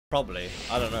Probably.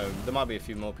 I don't know. There might be a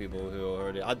few more people who are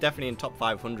already... I'm definitely in top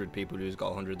 500 people who's got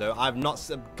 100 though. I've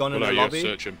not gone in a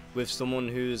lobby with someone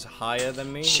who's higher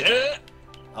than me. Shit!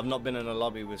 I've not been in a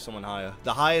lobby with someone higher.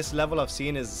 The highest level I've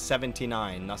seen is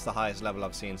 79. That's the highest level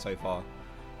I've seen so far.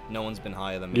 No one's been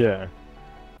higher than me. Yeah.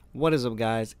 What is up,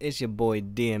 guys? It's your boy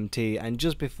DMT, and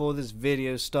just before this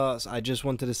video starts, I just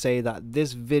wanted to say that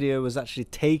this video was actually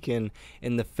taken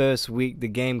in the first week the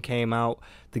game came out.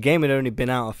 The game had only been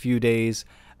out a few days,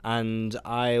 and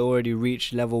I already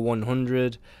reached level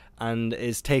 100, and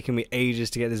it's taken me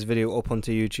ages to get this video up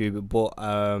onto YouTube, but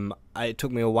it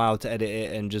took me a while to edit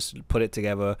it and just put it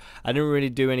together. I didn't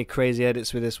really do any crazy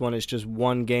edits with this one. It's just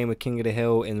one game of King of the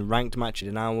Hill in ranked matches,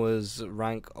 and I was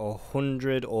rank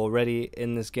 100 already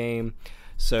in this game.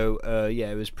 So yeah,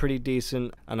 it was pretty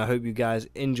decent, and I hope you guys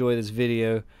enjoy this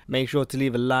video. Make sure to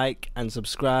leave a like and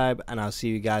subscribe, and I'll see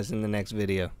you guys in the next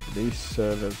video. These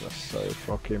servers are so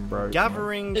fucking broke.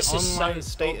 Gathering online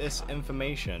status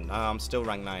information. I'm still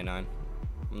rank 99.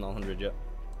 I'm not 100 yet.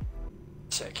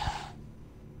 Sick.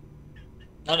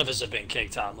 None of us have been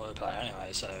kicked out of multiplayer anyway,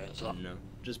 so it's not... No.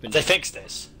 Just been... They fixed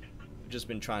this. Just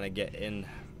been trying to get in.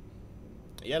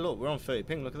 Yeah, look, we're on 30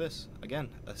 ping. Look at this. Again,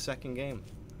 a second game.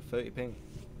 30 ping.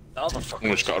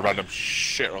 We just got a random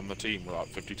shit on the team. We're like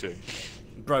 52.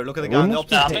 Bro, look at the guy on the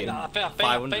opposite team. I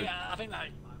think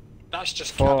that's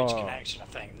just cabbage connection. I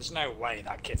think there's no way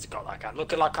that kid's got that guy.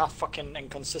 Look at like how fucking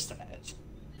inconsistent it is.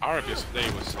 Arab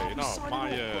yesterday was saying, "Oh,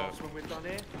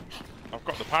 I've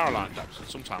got the power line adapters, and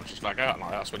sometimes just lag out, and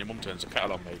like that's when your mum turns a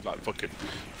kettle on me, like fucking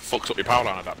fucks up your power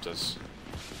line adapters."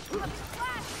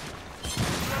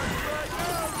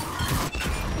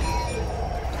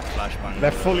 Flashbang.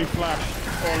 They're fully flashed,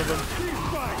 all of them.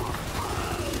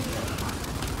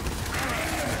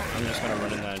 I'm just gonna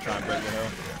run in there and try and break the hill.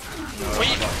 No,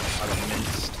 I got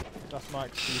minced. That's my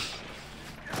excuse.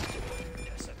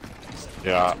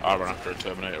 Yeah, I ran after a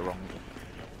Terminator wrong.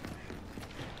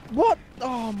 What?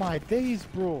 Oh my days,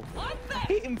 bro. I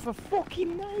hit him for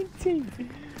fucking 90.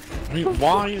 I mean,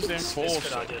 why is the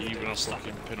enforcer even a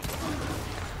fucking pinnacle?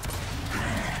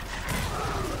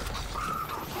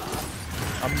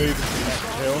 I'm moving to the next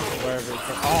hill, wherever it's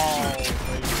from. Oh,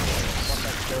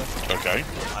 okay.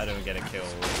 I don't get a kill.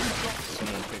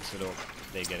 Someone picks it up,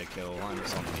 they get a kill, and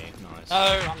it's on me. Nice.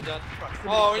 Oh, I'm dead.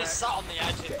 Oh, he's sat on the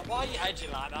edge. Why are you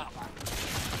edging like that, man?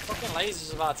 Fucking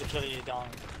laser's about to kill you, Don.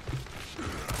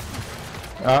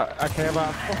 Okay,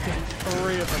 about fucking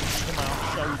 3 of them come out,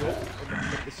 showed up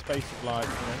in the space of life,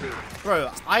 you know?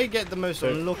 Bro, I get the most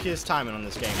unluckiest timing on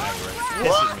this game ever. It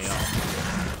pisses me off.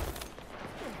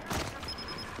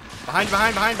 Behind.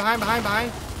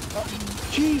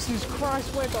 Jesus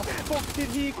Christ, where the fuck did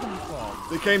he come from?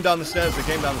 They came down the stairs.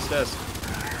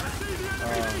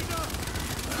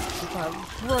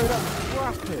 Bro, that's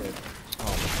rapid. Oh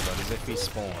my god, as if he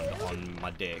spawned on my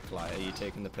dick. Like, are you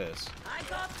taking the piss? I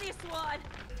got this one.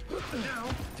 Now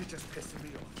you're just pissing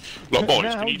me off. Look,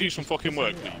 boys, can you do some fucking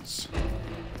work, please?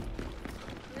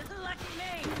 You're the lucky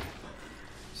me.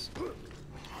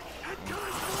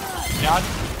 Yeah.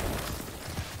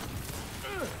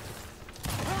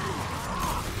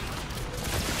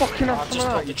 Fucking I've just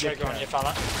put the trigger on you,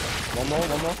 fella. One more.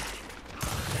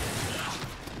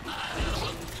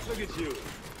 Look at you.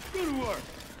 Good work.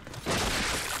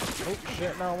 Oh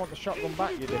shit, now I want the shotgun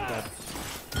back, you dickhead.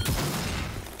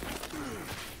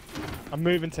 I'm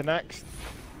moving to next.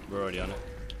 We're already on it.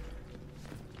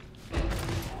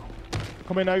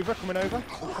 Coming over.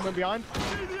 Coming behind.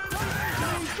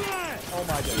 Oh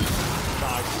my god.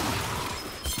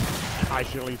 Nice.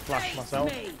 Casually flashed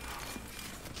myself.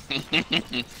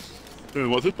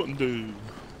 What's this button do?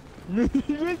 Where did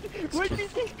you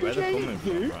think Where they're coming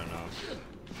from right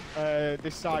now?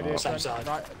 This side here, Same side.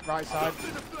 Right side.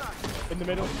 In the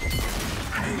middle.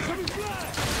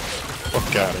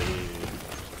 Fuck out of here.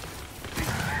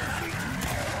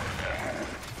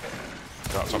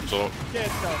 That's up top. Get the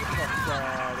fuck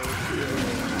out of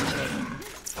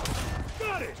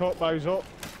here. Top bows up.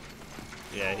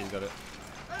 Yeah, he's got it.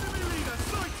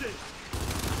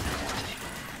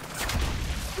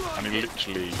 And he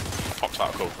literally pops out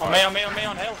of cover. On me,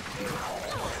 on hill.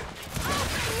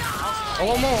 Oh,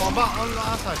 one more. I'm back on the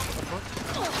outside.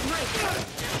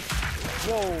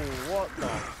 Whoa, what the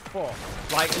fuck?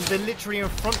 Like, they're literally in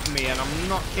front of me and I'm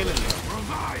not killing them.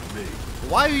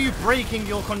 Why are you breaking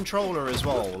your controller as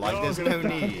well? Like, there's no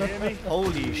need.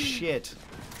 Holy shit.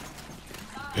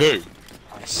 Who?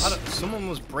 Someone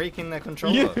was breaking their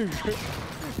controller.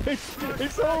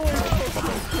 It's always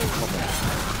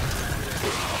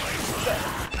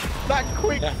that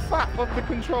quick fap of the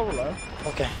controller.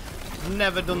 Okay.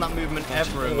 Never done that movement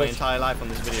ever in my entire life on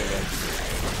this video game.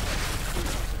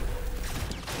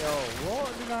 Yo,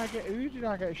 what did I get? Who did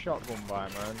I get a shotgun by,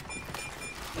 man?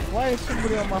 Why is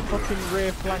somebody on my fucking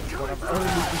rear flank when I've only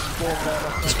just spawned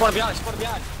there? Spawn behind, spawn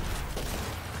behind.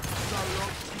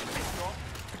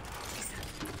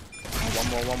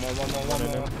 One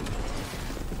more.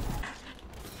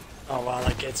 Oh wow,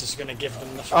 that kid's just gonna give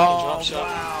them the fucking drop shot.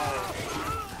 Wow.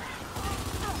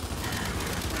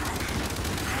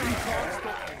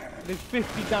 There's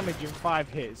 50 damage in 5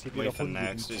 hits. He did Wait for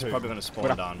 102. next. He's probably gonna spawn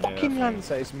With a down fucking here.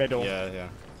 lance at his middle. Yeah.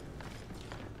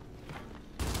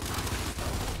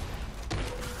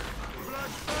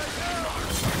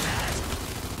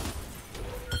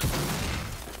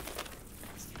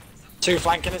 Two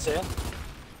flanking is here.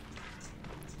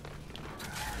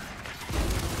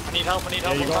 I need help, I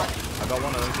got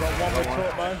one of them. Got one with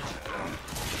turbo.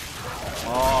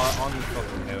 Oh, on the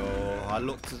fucking hill. I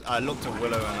looked at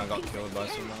Willow and I got killed by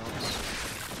someone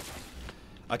else.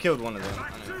 I killed one of them.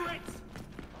 Anyway.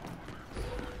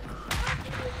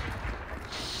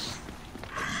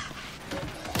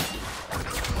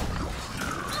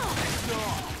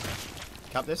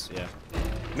 Cap this? Yeah.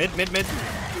 Mid.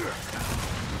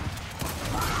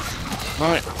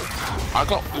 Right. I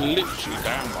got literally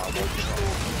down by one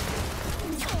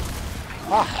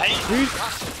I hate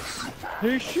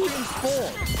Who's shooting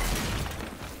spawn?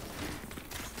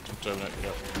 Terminate,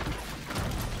 yeah.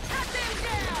 Cut them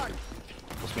down!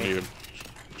 Just leave him.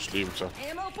 Just leave him, sir.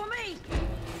 Ammo for me!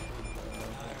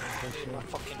 my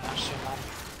fucking mashing, man.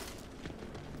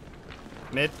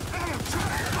 Mid.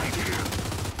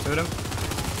 Two of them.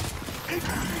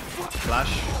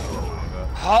 Flash.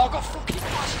 Oh, I got fucking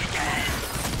flashed again!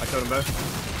 I killed them both.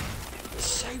 It's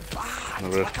so bad. Oh,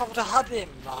 really? Like I would have had him,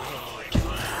 like.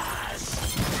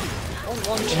 On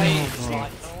one chain, it's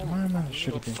like, oh My man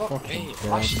should have been fuck fucking me, dead.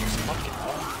 flashing is fucking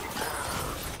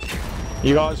on.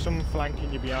 You got some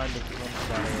flanking you behind the front,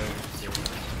 by the way.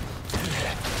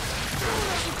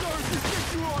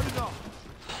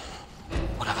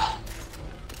 Whatever.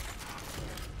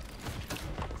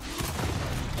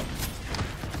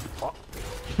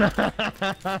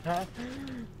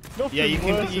 Yeah, you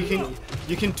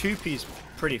can two-piece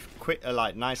pretty quick,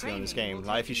 like nicely on this game.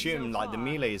 Like if you shoot them, like the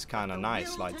melee is kind of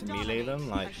nice, like to melee them,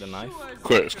 like the knife.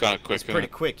 Quick, it's kind of quick. It's pretty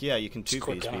innit? quick. Yeah, you can quick,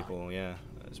 two-piece yeah. people. Yeah,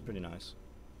 it's pretty nice.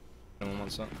 Anyone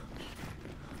wants that?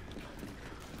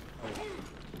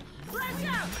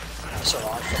 That's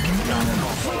alright, fucking down and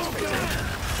off.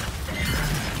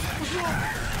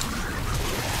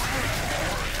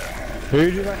 Who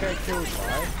did I get killed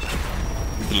by?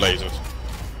 Lasers.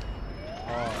 Oh,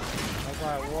 I was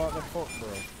like, what the fuck, bro?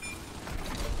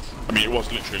 I mean, it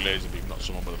was literally laser beam, not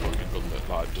someone with a fucking gun that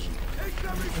like doesn't.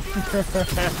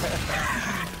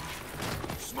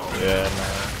 Yeah, no.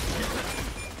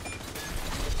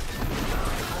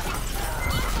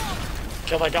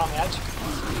 Kill that guy on the edge.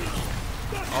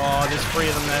 Oh, there's three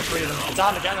of them there. Three of them. I'm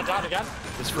down again, I'm down again.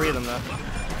 There's three of them there.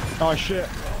 Oh shit.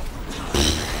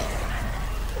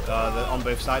 They're on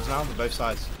both sides now. Both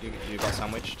sides. You got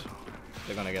sandwiched.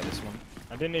 They're gonna get this one.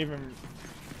 I didn't even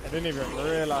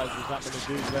realise there's that many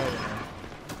dudes there, you know.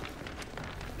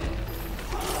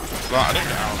 Right, I didn't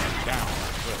get out down.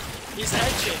 He's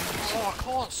edging. Oh, I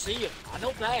can't see him. And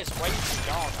up there is way too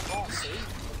dark. I can't see.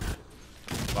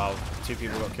 Wow, two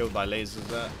people got killed by lasers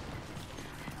there.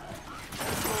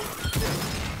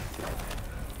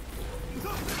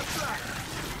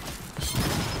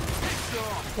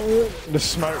 The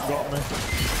smoke got me.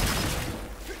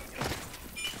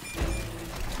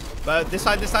 But this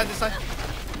side.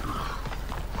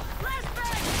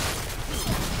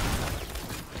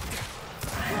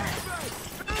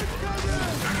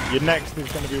 Your next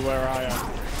is going to be where I am.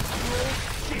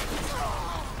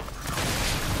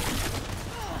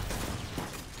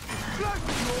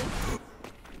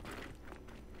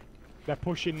 They're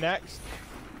pushing next.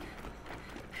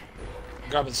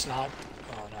 Grabbing snipe.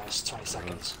 Oh no, it's 20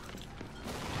 seconds.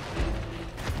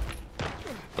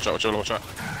 Watch out.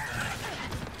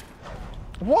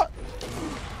 What?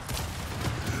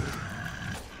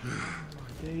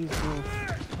 Jesus.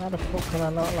 How the fuck can I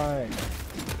not like?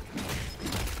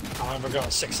 I've only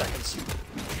got 6 seconds.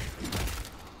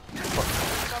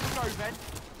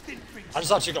 I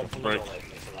just actually got blood all over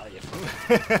me for that, you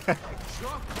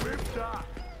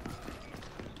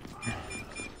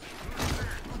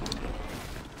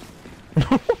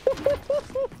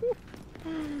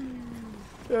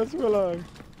Yes, Willow.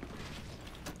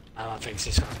 I think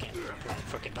he's fucking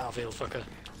fucking battlefield fucker.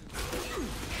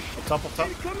 Up top.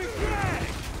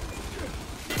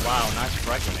 Wow, nice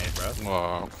frag grenade, bro.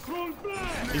 Wow.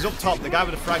 He's up top. The guy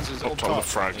with the frags is up top. Top of the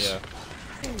frags. Yeah.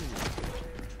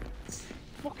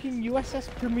 fucking USS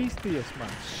Prometheus, man.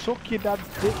 Suck your dad's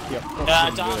dick, you fucking Down,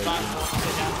 bird. down. Give him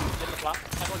a clap.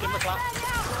 Everyone give him a clap.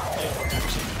 There you go,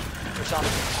 action. Push on.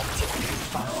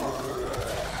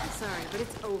 Sorry, but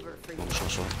it's over for you.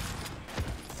 Sure.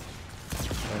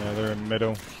 Yeah, they're in the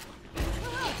middle.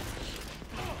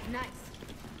 Nice.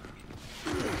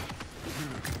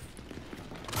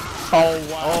 Oh,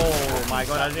 wow. Oh my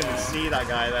god, I didn't even see that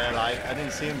guy there. Like, I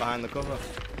didn't see him behind the cover.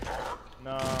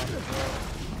 No.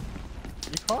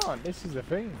 You can't, this is the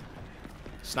thing.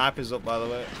 Sniper's up, by the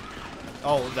way.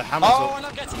 Oh, the hammer's Oh, up. and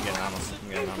I'm getting I'm getting hammer. I'm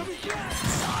getting hammer.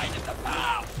 side of the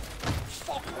map.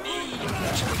 Fuck me.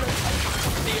 Should we go play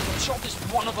battlefield and shot this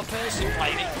one other person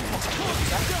playing it?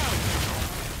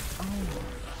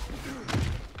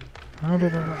 How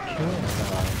did I not kill him?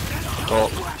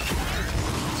 Top.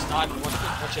 Sniper,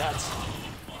 watch your heads.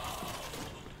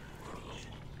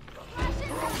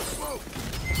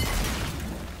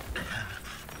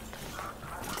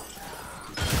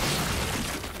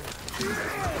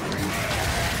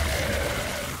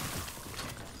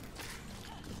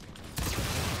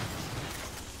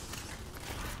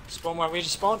 Spawn where we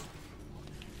just spawned.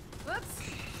 Whoops.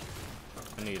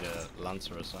 I need a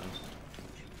lancer or something.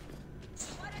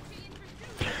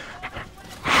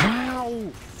 How?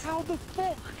 How the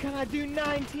fuck can I do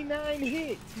 99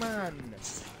 hits, man?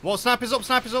 What? Sniper's up,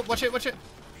 sniper's up. Watch it, watch it.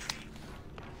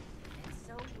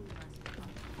 So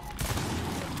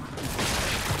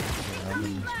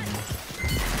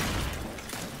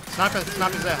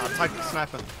Sniper's there. I'll tag the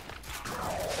sniper.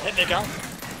 Hit me, go.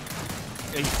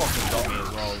 He fucking got me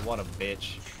as well. What a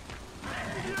bitch. I'm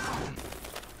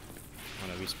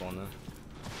gonna respawn there.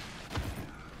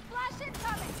 flash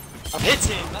incoming. I'm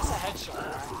hitting. That's a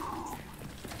headshot.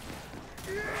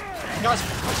 Guys,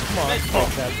 Come on, fuck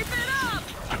that. Keep it up.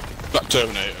 That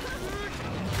Terminator.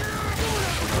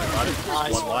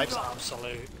 nice One wipes.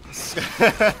 Absolute.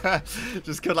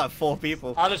 Just killed like 4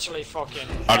 people. I literally fucking.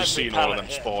 I've just every seen all of pellet them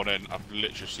hit. spawn in. I've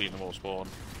literally seen them all spawn.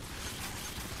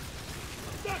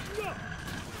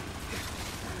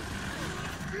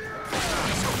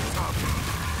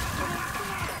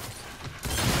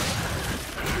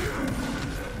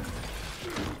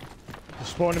 They're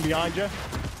spawning behind you. Okay,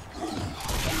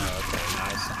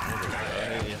 nice.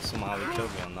 Yeah, somehow he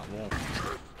killed me on that wall.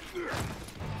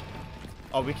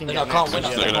 Oh, we can They get can't next. win Yeah,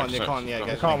 off they that. can't, yeah, They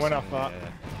get can't next win to off me, that. yeah.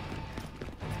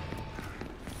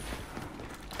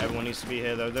 Everyone needs to be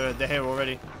here though. They're here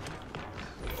already.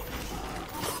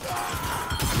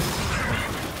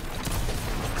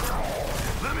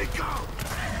 Let me go!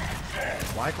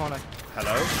 Why can't I?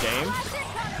 Hello, game.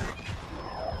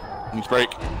 Need to break.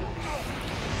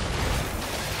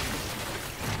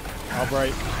 I'll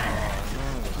break.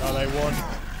 No, they won.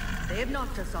 They have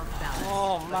knocked us off balance.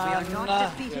 Oh but we are man, not yeah,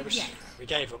 defeated yet. we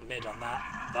gave up mid on that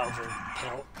other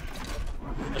kill.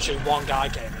 Actually, one guy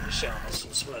came in and shit on us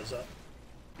and split us up.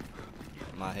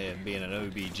 I'm out here being an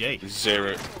OBJ.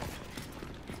 0.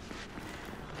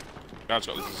 Guy's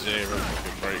got 0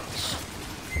 fucking breaks.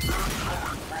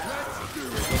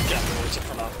 Get the water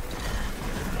from up.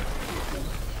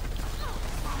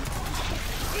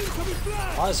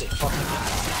 Why is it fucking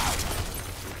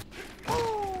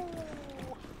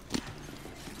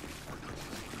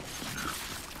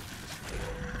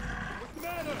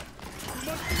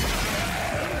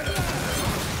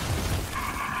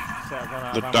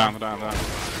They're down.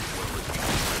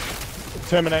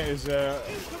 Terminator's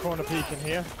corner peeking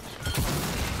here.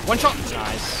 One shot.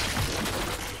 Nice.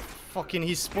 Fucking,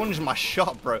 he sponged my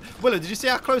shot, bro. Willow, did you see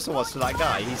how close I was to that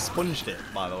guy? He sponged it,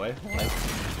 by the way. Like,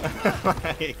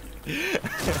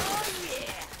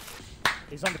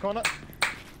 He's on the corner.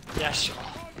 Yeah, sure.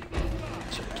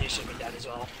 He should be dead as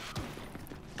well.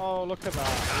 Oh, look at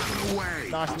that. Away!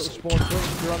 Nice little spawn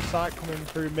twitch. You're on site, coming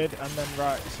through mid and then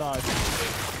right side.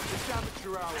 This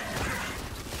amateur hour.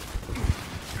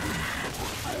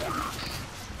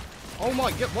 oh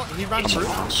my god, what? He ran through?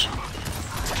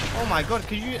 Oh my god,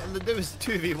 could you? There was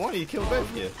 2v1, he killed both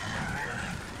of you.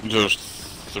 There's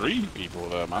 3 people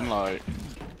there, man. Like,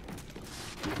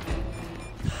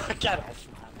 Get off,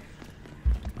 man.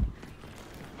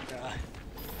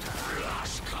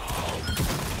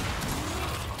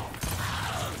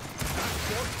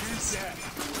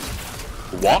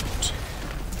 what?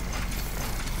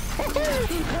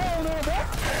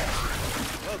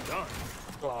 Well done.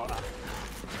 Well,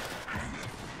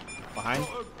 Behind?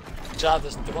 Jad,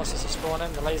 the what's this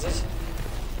spawning? The lasers?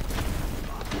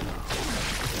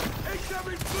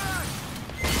 Incoming flash!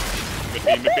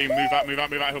 Mid-beam, move out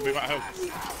hill.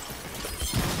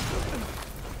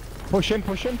 Push in.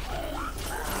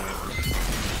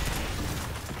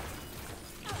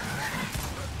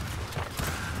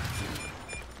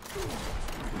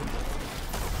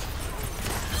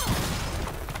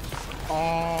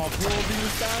 Oh, bro,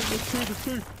 these down, the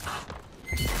two.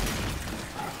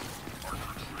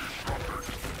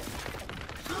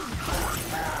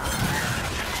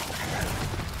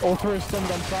 All three are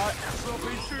stunned on sight.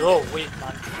 You're all weak,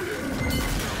 man.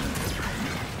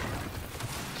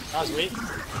 That was weak.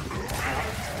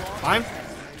 Fine.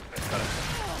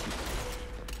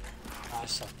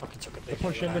 Nice, I fucking took a big They're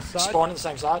pushing hit this there. side. Spawn on the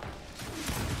same side.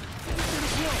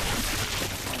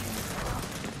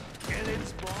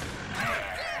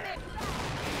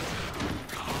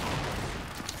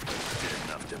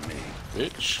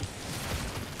 Bitch.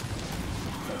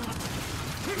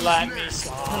 Let me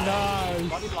slide. Nice.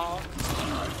 Body block.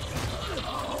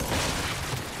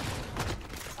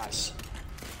 Nice.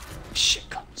 Shit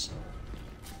cuts.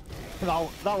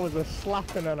 That was a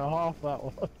slapping and a half, that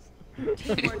was.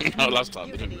 No, last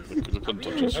time they couldn't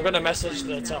touch us. I'm gonna message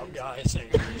the top guy saying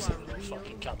he's a little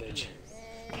fucking cabbage.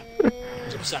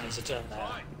 100% is a turn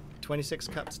there. 26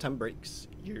 cuts, 10 breaks.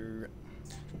 You.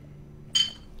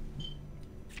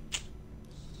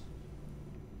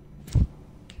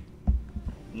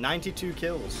 $92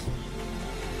 kills.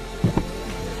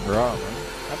 Right, man.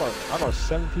 I got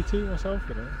 72 myself,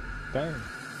 you know. Damn.